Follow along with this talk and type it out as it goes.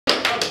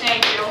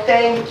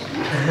thank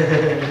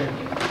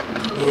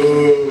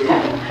you.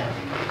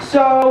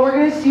 So we're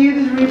gonna see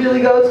the 3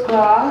 Billy Goats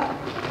claw.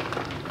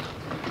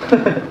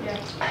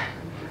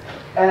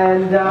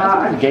 And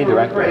I'm gay sure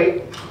director.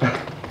 great.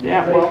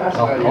 Yeah, Well,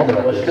 I'll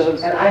direct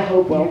this. and I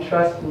hope you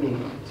trust me.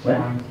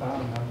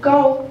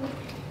 Go.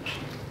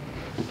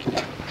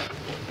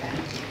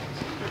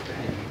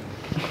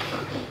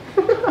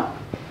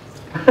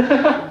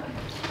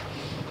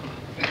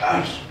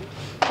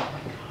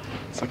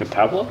 It's like a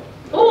tableau?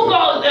 Who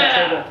goes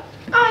there?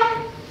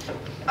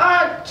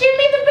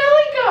 Jimmy the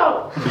Billy Goat.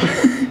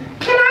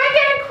 Can I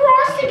get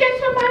across to get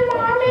to my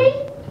mommy?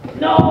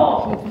 No.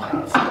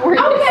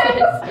 Okay.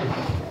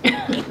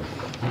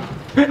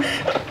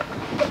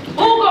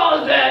 Who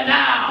goes there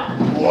now?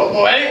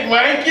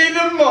 Wanky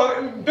the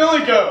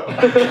Billy Goat.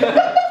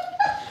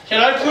 Can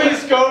I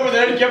please go over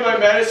there to get my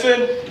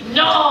medicine?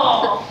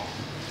 No.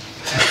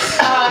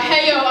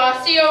 Hey yo,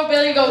 CO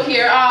Billy Goat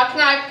here. Can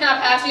I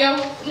pass you?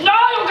 No,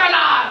 you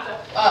cannot.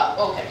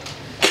 Okay.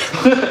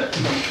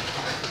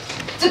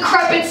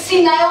 Decrepit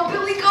senile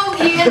Billy Goat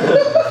here.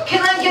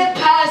 Can I get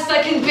past?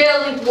 I can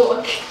barely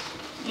walk.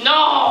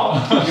 No.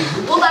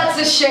 Well, that's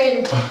a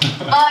shame.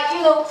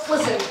 You know,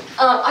 listen.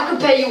 I could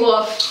pay you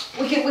off.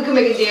 We can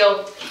make a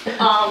deal.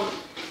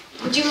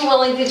 Would you be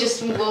willing to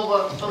just move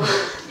over a little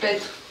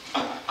bit,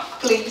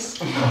 please?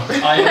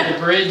 I am the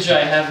bridge.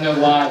 I have no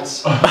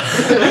lines. How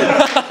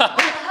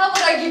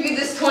about I give you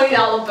this $20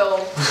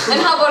 bill?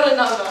 And how about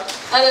another?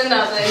 And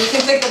another. And you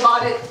can think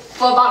about it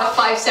for about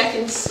 5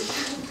 seconds.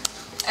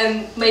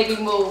 And maybe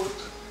move.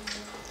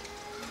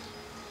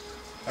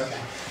 Okay.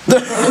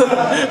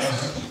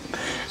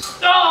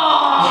 No.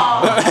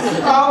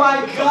 Oh my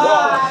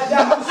God,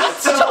 that was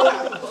so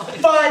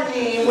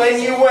funny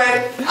when you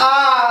went,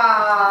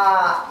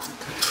 ah.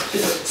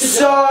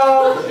 So,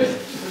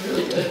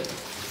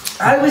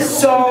 I was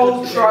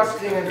so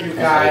trusting of you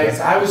guys.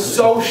 I was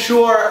so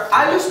sure.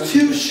 I was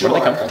too sure.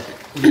 Where'd they come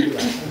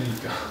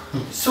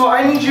from? So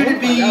I need you to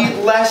be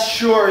less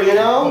sure, you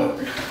know?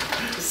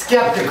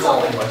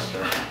 Skeptical.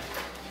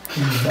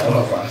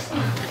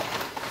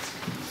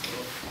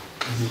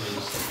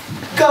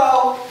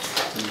 Go.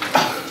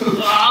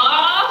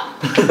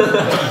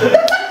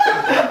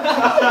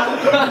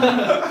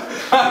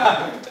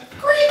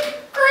 Creak,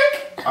 creak.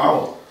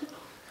 Oh.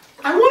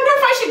 I wonder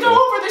if I should go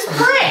over this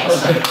bridge.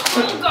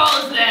 Who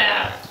goes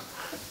there?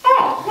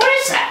 Oh, what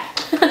is that?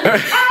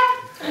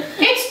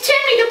 It's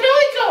Timmy the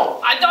Billy Goat.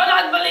 I do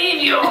not believe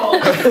you.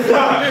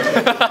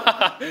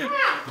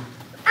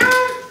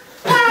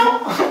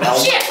 Well,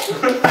 shit.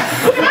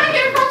 Can I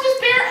get across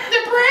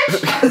the bridge?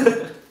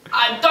 I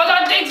do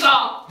not think so.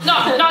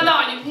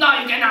 No,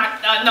 you cannot.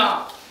 No.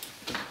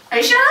 Are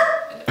you sure?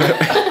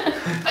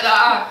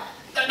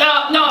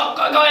 No,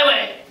 go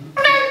away.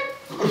 Okay.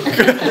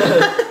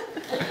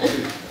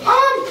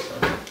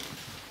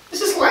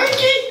 This is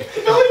Lanky,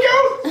 Billy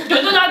Goat. You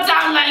do not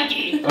sound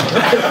lanky. I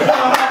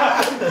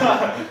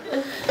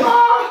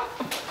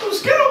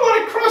was gonna want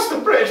to cross the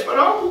bridge, but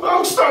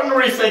I'm starting to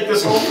rethink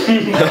this whole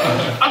thing.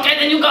 Okay,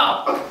 then you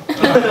go.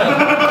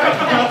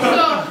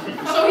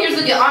 So here's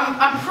the deal.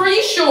 I'm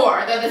pretty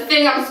sure that the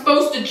thing I'm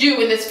supposed to do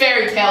in this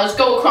fairy tale is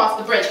go across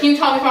the bridge. Can you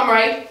tell me if I'm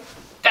right?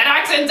 That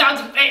accent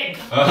sounds fake.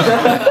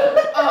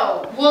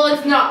 Oh, well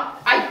it's not.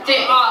 I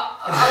think.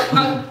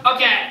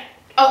 Okay.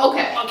 Oh,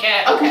 okay.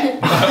 Okay.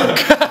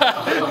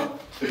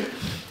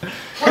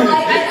 Well,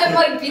 I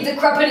might be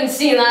decrepit and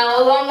senile,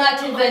 although I'm not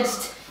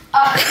convinced.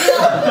 You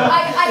know,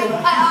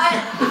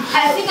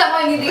 I think I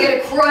might need to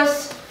get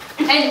across.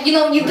 And, you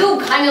know, you do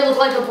kind of look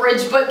like a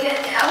bridge, but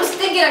I was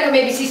thinking I could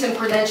maybe see some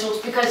credentials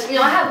because, you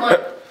know,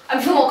 I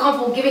feel more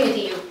comfortable giving it to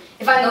you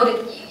if I know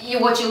that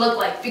what you look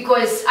like,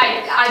 because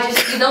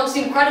you don't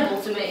seem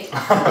credible to me.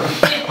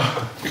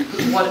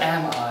 What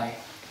am I?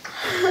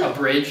 A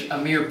bridge? A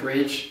mere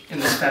bridge in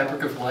this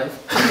fabric of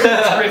life?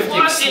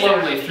 Drifting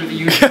slowly through the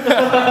universe.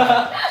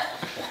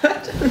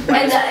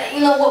 And,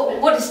 you know,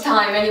 what is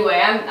time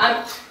anyway?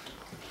 I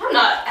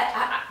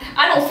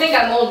don't think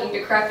I'm old and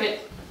decrepit.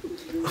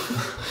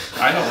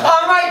 I don't know.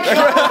 Oh my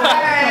God,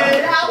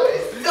 that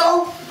was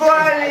so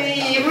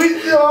funny. It was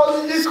so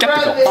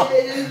decrepit.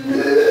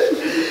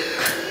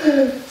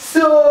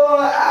 So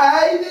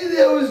I think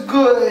that was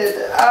good.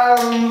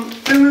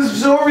 It was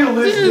so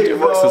realistic. It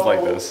works just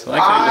like this. I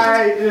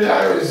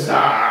was,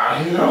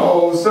 you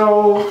know,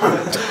 so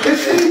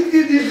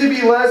it needs to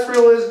be less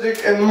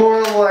realistic and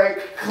more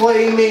like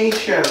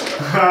claymation.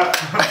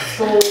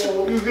 So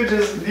you could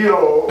just, you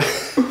know.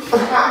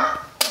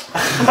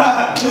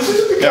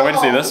 Yeah, wait to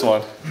see this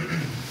one.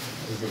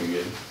 This is gonna be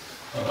good.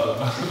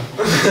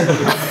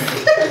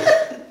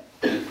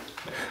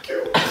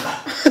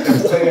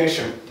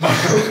 Claymation.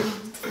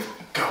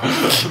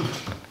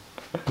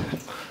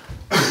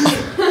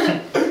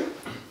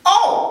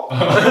 Oh!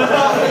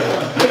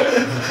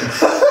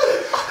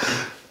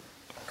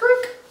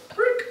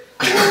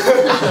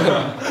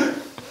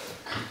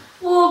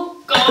 Who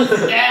goes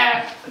there?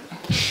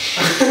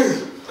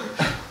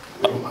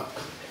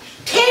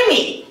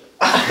 Timmy!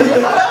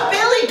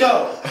 Billy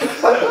Goat!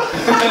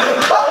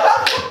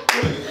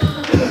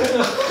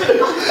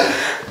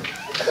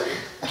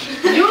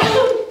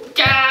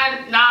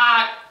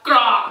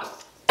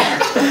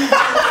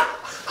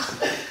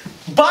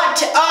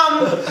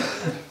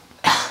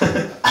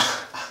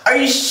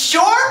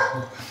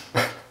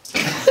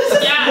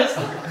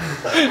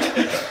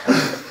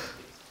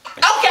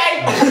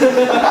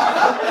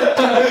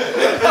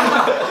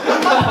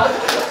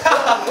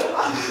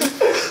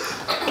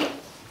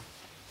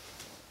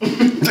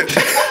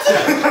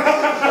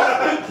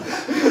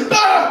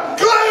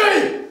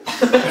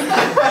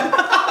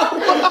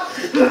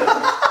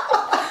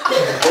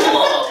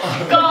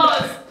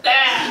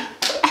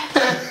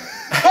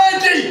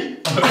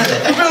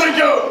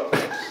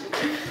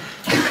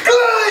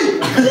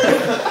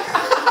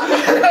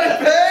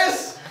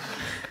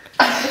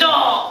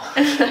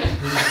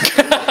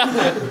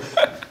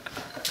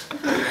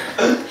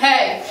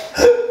 Hey.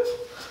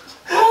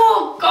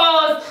 Oh,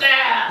 God,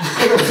 there.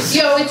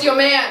 Yo, it's your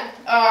man.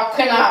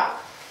 Can I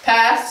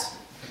pass?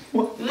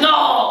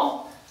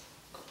 No.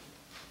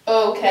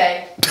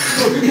 Okay.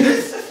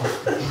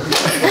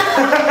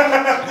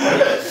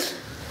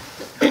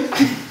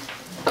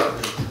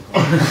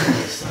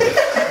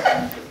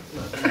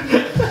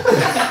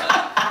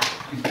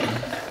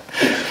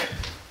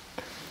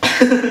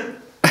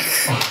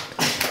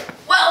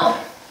 Well,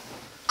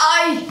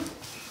 I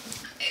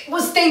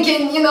was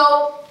thinking, you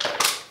know,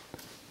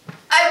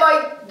 I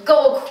might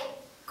go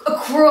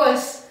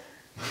across.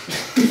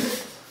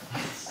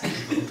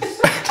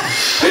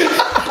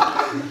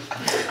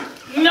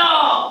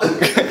 No.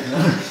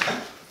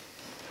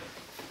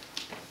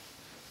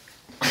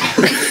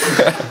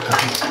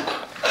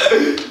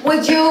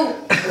 Would you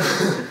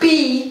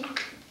be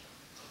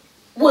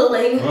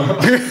willing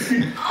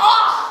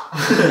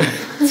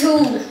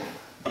to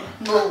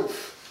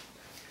move?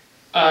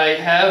 I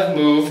have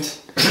moved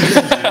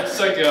minutes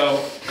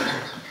ago.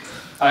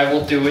 I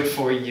will do it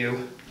for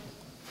you.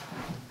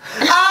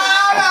 Ah!